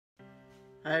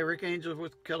Hi, Rick Angel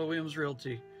with Keller Williams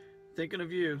Realty. Thinking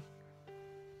of you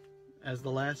as the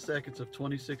last seconds of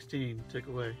 2016 tick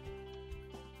away.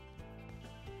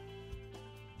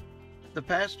 The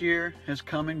past year has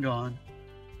come and gone,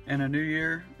 and a new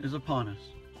year is upon us.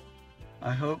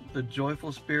 I hope the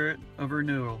joyful spirit of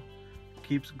renewal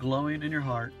keeps glowing in your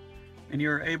heart and you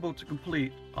are able to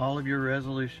complete all of your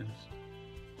resolutions.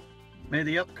 May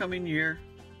the upcoming year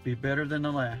be better than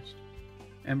the last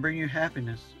and bring you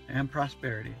happiness and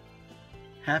prosperity.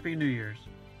 Happy New Year's.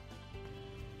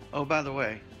 Oh, by the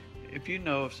way, if you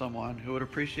know of someone who would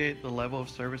appreciate the level of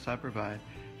service I provide,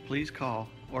 please call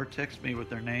or text me with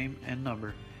their name and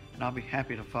number, and I'll be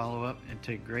happy to follow up and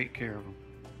take great care of them.